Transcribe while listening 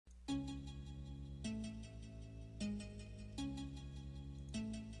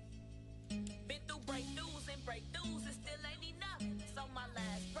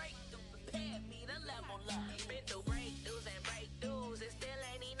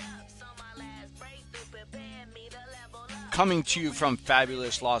Coming to you from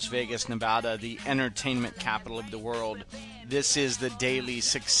fabulous Las Vegas, Nevada, the entertainment capital of the world, this is the Daily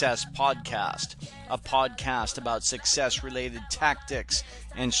Success Podcast, a podcast about success related tactics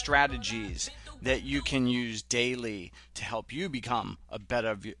and strategies that you can use daily to help you become a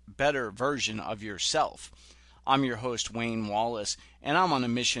better version of yourself. I'm your host, Wayne Wallace, and I'm on a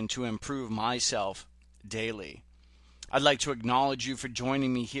mission to improve myself daily. I'd like to acknowledge you for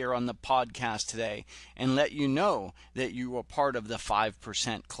joining me here on the podcast today and let you know that you are part of the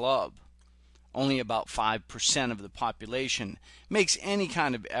 5% club. Only about 5% of the population makes any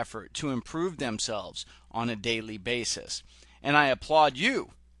kind of effort to improve themselves on a daily basis. And I applaud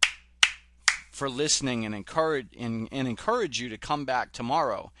you for listening and encourage you to come back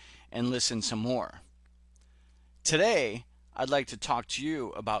tomorrow and listen some more. Today, I'd like to talk to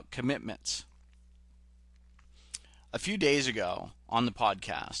you about commitments. A few days ago on the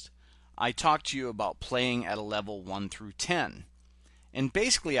podcast, I talked to you about playing at a level 1 through 10. And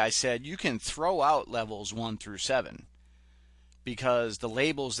basically I said you can throw out levels 1 through 7 because the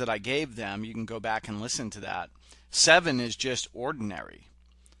labels that I gave them, you can go back and listen to that. 7 is just ordinary.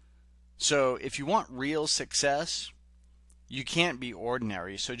 So if you want real success, you can't be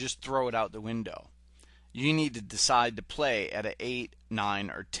ordinary, so just throw it out the window. You need to decide to play at an 8, 9,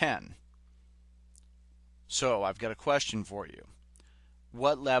 or 10. So I've got a question for you.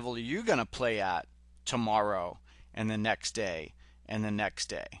 What level are you going to play at tomorrow and the next day and the next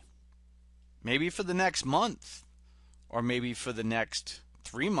day? Maybe for the next month, or maybe for the next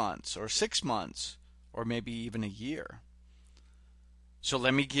 3 months or 6 months, or maybe even a year. So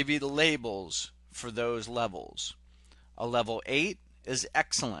let me give you the labels for those levels. A level 8 is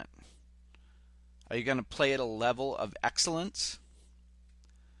excellent. Are you going to play at a level of excellence?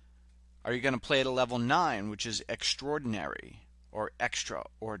 Are you going to play at a level 9, which is extraordinary or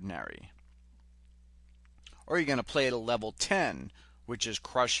extraordinary? Or are you going to play at a level 10, which is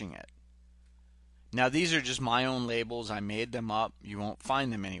crushing it? Now, these are just my own labels. I made them up. You won't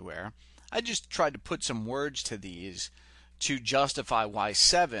find them anywhere. I just tried to put some words to these to justify why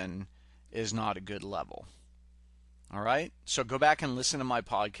 7 is not a good level. All right? So go back and listen to my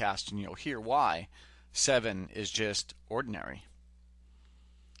podcast and you'll hear why 7 is just ordinary.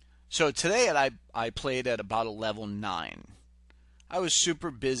 So today I played at about a level 9. I was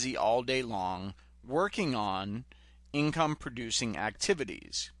super busy all day long working on income producing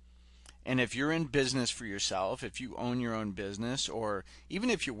activities. And if you're in business for yourself, if you own your own business, or even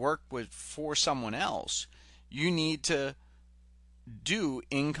if you work for someone else, you need to do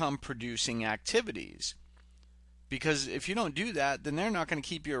income producing activities. Because if you don't do that, then they're not going to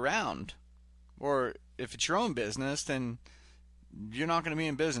keep you around. Or if it's your own business, then you're not going to be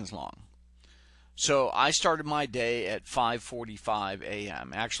in business long. So I started my day at 5:45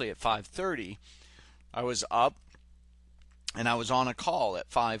 a.m. Actually at 5:30. I was up and I was on a call at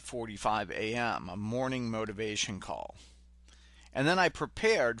 5:45 a.m., a morning motivation call. And then I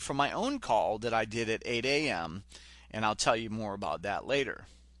prepared for my own call that I did at 8 a.m., and I'll tell you more about that later.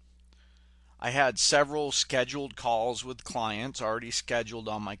 I had several scheduled calls with clients already scheduled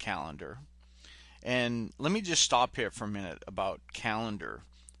on my calendar. And let me just stop here for a minute about calendar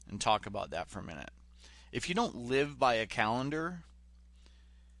and talk about that for a minute. If you don't live by a calendar,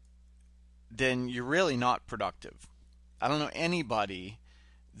 then you're really not productive. I don't know anybody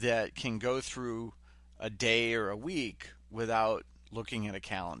that can go through a day or a week without looking at a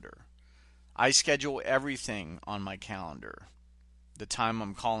calendar. I schedule everything on my calendar. The time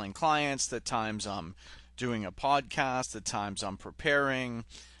I'm calling clients, the times I'm doing a podcast, the times I'm preparing.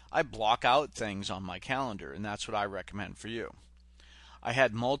 I block out things on my calendar, and that's what I recommend for you. I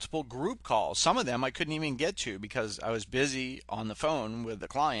had multiple group calls. Some of them I couldn't even get to because I was busy on the phone with a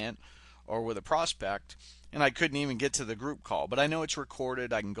client or with a prospect, and I couldn't even get to the group call. But I know it's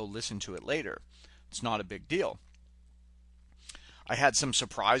recorded. I can go listen to it later. It's not a big deal. I had some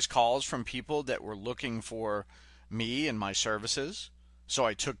surprise calls from people that were looking for me and my services. So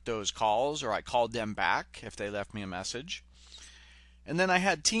I took those calls, or I called them back if they left me a message. And then I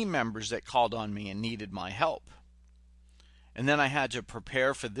had team members that called on me and needed my help. And then I had to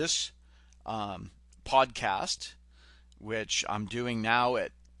prepare for this podcast, which I'm doing now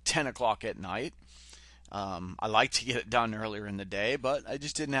at 10 o'clock at night. I like to get it done earlier in the day, but I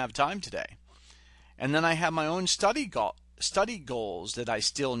just didn't have time today. And then I have my own study goals that I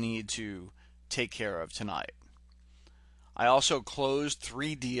still need to take care of tonight. I also closed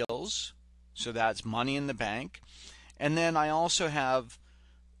 3 deals, so that's money in the bank. And then I also have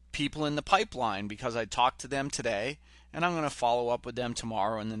people in the pipeline because I talked to them today, and I'm going to follow up with them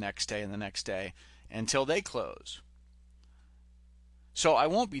tomorrow and the next day and the next day until they close. So I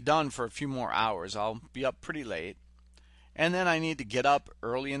won't be done for a few more hours. I'll be up pretty late. And then I need to get up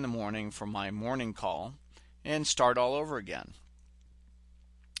early in the morning for my morning call and start all over again.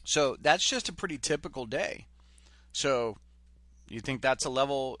 So that's just a pretty typical day. So you think that's a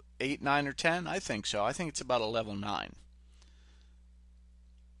level 8, 9, or 10? I think so. I think it's about a level 9.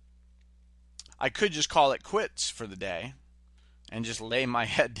 I could just call it quits for the day and just lay my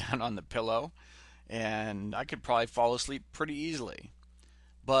head down on the pillow, and I could probably fall asleep pretty easily.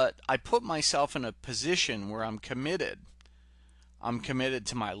 But I put myself in a position where I'm committed. I'm committed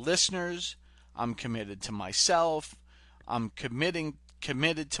to my listeners. I'm committed to myself. I'm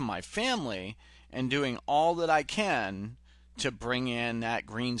committed to my family and doing all that I can to bring in that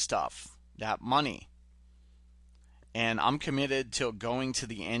green stuff, that money. And I'm committed till going to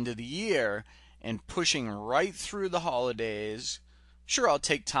the end of the year and pushing right through the holidays. Sure, I'll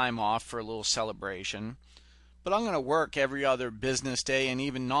take time off for a little celebration, but I'm going to work every other business day and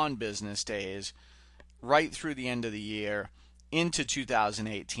even non-business days right through the end of the year into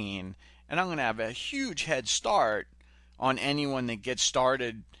 2018, and I'm going to have a huge head start on anyone that gets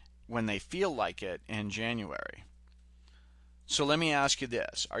started when they feel like it in January. So let me ask you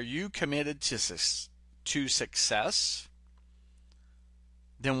this. Are you committed to success?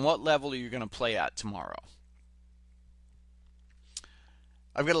 Then what level are you going to play at tomorrow?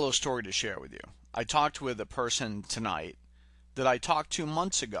 I've got a little story to share with you. I talked with a person tonight that I talked to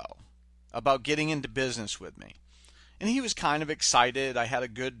months ago about getting into business with me. And he was kind of excited. I had a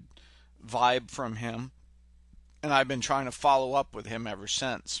good vibe from him. And I've been trying to follow up with him ever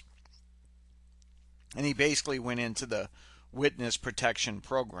since. And he basically went into the witness protection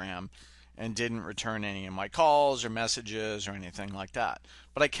program and didn't return any of my calls or messages or anything like that.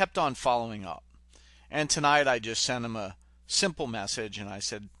 But I kept on following up. And tonight I just sent him a simple message and I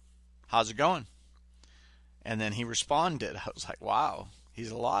said, "How's it going?" And then he responded. I was like, wow,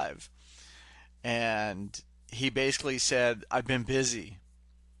 he's alive. And he basically said, "I've been busy."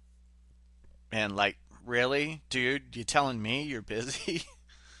 And like, really? Dude, you telling me you're busy?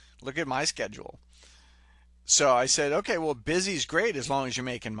 Look at my schedule. So I said, okay, well, busy's great as long as you're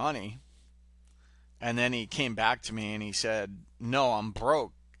making money. And then he came back to me and he said, "No, I'm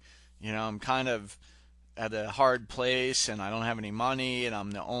broke. I'm kind of at a hard place and I don't have any money and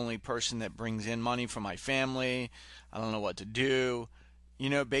I'm the only person that brings in money for my family. I don't know what to do."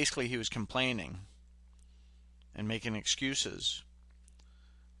 Basically he was complaining and making excuses.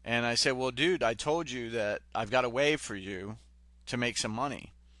 And I said, "Well, dude, I told you that I've got a way for you to make some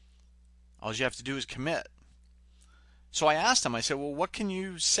money. All you have to do is commit." So I asked him, I said, "Well, what can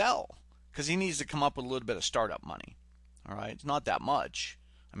you sell?" Because he needs to come up with a little bit of startup money. All right. It's not that much.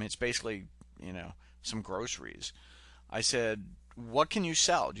 I mean, it's basically, some groceries. I said, "What can you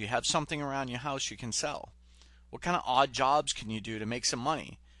sell? Do you have something around your house you can sell? What kind of odd jobs can you do to make some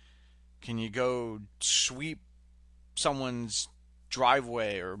money? Can you go sweep someone's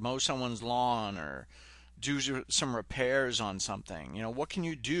driveway or mow someone's lawn or do some repairs on something? What can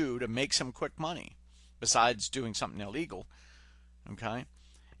you do to make some quick money besides doing something illegal?" Okay?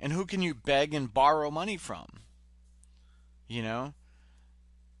 And who can you beg and borrow money from?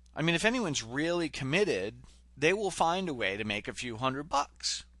 I mean, if anyone's really committed, they will find a way to make a few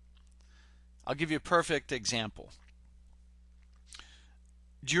 $100. I'll give you a perfect example.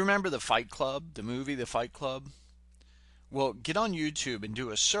 Do you remember The Fight Club, the movie The Fight Club? Well, get on YouTube and do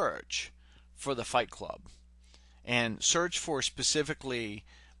a search for The Fight Club and search for specifically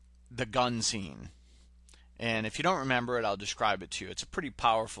the gun scene. And if you don't remember it, I'll describe it to you. It's a pretty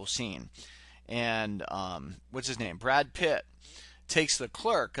powerful scene. And what's his name? Brad Pitt takes the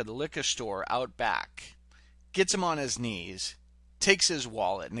clerk of the liquor store out back, gets him on his knees, takes his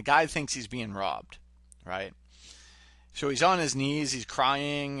wallet, and the guy thinks he's being robbed, right? So he's on his knees, he's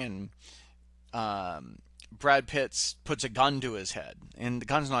crying, and Brad Pitt puts a gun to his head. And the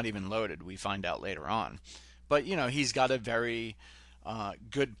gun's not even loaded, we find out later on. But, he's got a very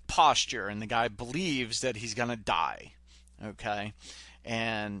good posture, and the guy believes that he's going to die, okay?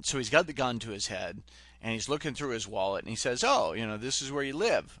 And so he's got the gun to his head, and he's looking through his wallet, and he says, "Oh, this is where you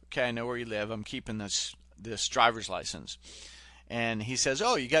live. Okay, I know where you live. I'm keeping this driver's license." And he says,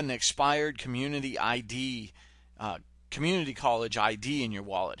 "Oh, you got an expired community ID, community college ID in your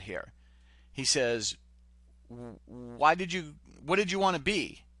wallet here." He says, what did you want to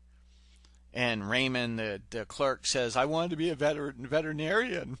be?" And Raymond, the clerk, says, "I wanted to be a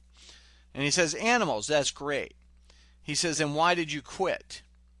veterinarian." And he says, "Animals, that's great." He says, "And why did you quit?"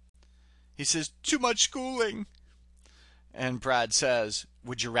 He says, "Too much schooling." And Brad says,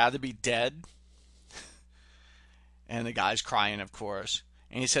 "Would you rather be dead?" And the guy's crying, of course.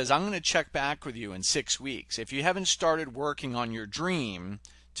 And he says, "I'm going to check back with you in 6 weeks. If you haven't started working on your dream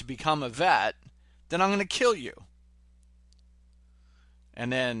to become a vet, then I'm going to kill you."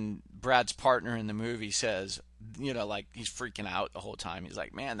 And then Brad's partner in the movie says, like he's freaking out the whole time. He's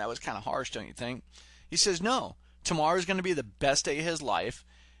like, man, that was kind of harsh, don't you think? He says, no, tomorrow's going to be the best day of his life,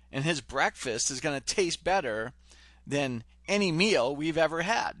 and his breakfast is going to taste better than any meal we've ever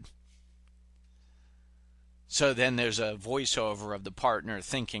had. So then there's a voiceover of the partner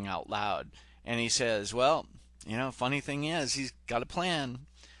thinking out loud, and he says, well, funny thing is, he's got a plan.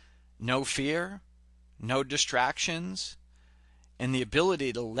 No fear, no distractions, and the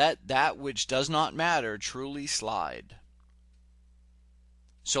ability to let that which does not matter truly slide.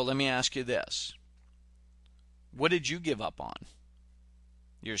 So let me ask you this. What did you give up on?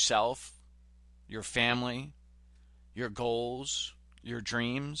 Yourself, your family, your goals, your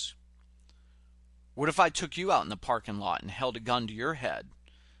dreams? What if I took you out in the parking lot and held a gun to your head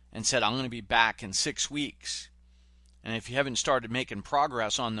and said, I'm going to be back in 6 weeks, and if you haven't started making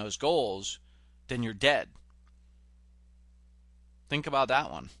progress on those goals, then you're dead? Think about that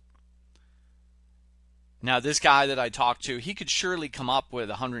one. Now, this guy that I talked to, he could surely come up with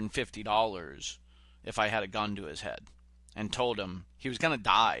 $150 if I had a gun to his head and told him he was going to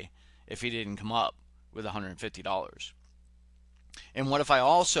die if he didn't come up with $150. And what if I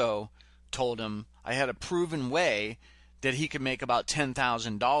also told him I had a proven way that he could make about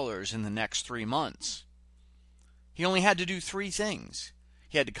 $10,000 in the next 3 months? He only had to do 3 things.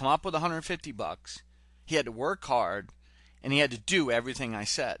 He had to come up with $150, he had to work hard, and he had to do everything I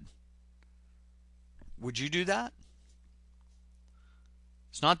said. Would you do that?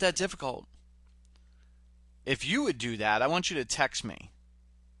 It's not that difficult. If you would do that, I want you to text me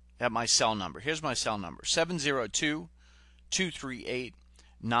at my cell number. Here's my cell number,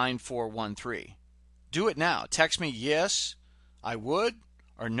 702-238-9413. Do it now. Text me, yes, I would,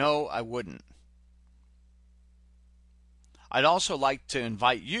 or no, I wouldn't. I'd also like to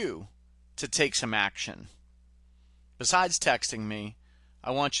invite you to take some action. Besides texting me, I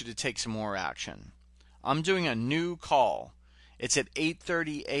want you to take some more action. I'm doing a new call. It's at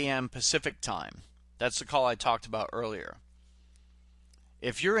 8:30 a.m. Pacific time. That's the call I talked about earlier.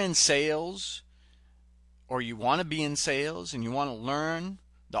 If you're in sales, or you want to be in sales, and you want to learn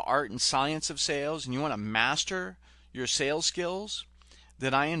the art and science of sales, and you want to master your sales skills,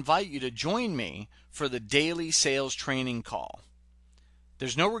 then I invite you to join me for the daily sales training call.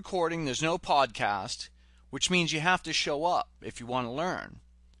 There's no recording, there's no podcast, which means you have to show up if you want to learn.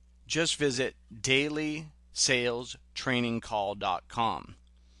 Just visit dailysalestrainingcall.com.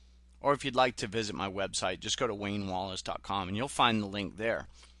 Or if you'd like to visit my website, just go to waynewallace.com and you'll find the link there.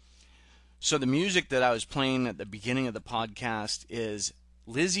 So the music that I was playing at the beginning of the podcast is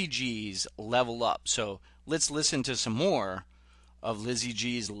Lizzie G's Level Up. So let's listen to some more of Lizzie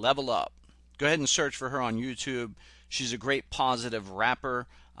G's Level Up. Go ahead and search for her on YouTube. She's a great positive rapper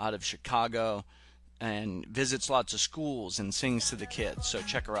out of Chicago and visits lots of schools and sings to the kids. So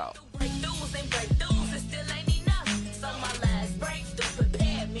check her out.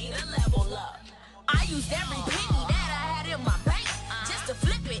 I used every penny that I had in my bank just to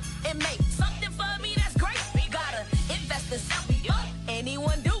flip it and make something for me that's great. Gotta invest in something,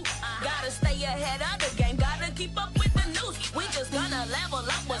 anyone do. Gotta stay ahead of the game, gotta keep up with the news. We just gonna level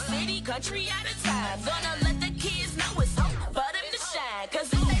up one city, country at a time. Gonna let